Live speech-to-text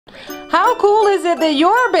How cool is it that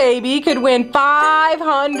your baby could win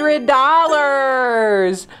 $500?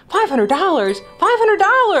 $500?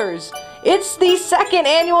 $500! It's the second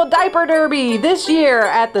annual Diaper Derby this year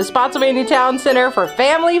at the Spotsylvania Towne Centre for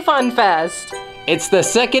Family Fun Fest. It's the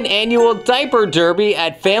second annual Diaper Derby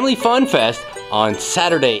at Family Fun Fest on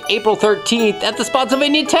Saturday, April 13th at the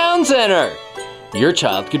Spotsylvania Towne Centre. Your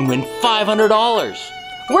child can win $500.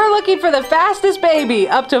 We're looking for the fastest baby,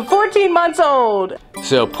 up to 14 months old.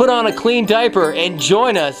 So put on a clean diaper and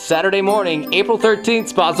join us Saturday morning, April 13th,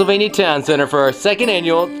 Spotsylvania Towne Centre for our second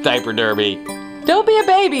annual Diaper Derby. Don't be a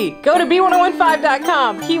baby. Go to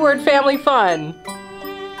B1015.com, keyword family fun.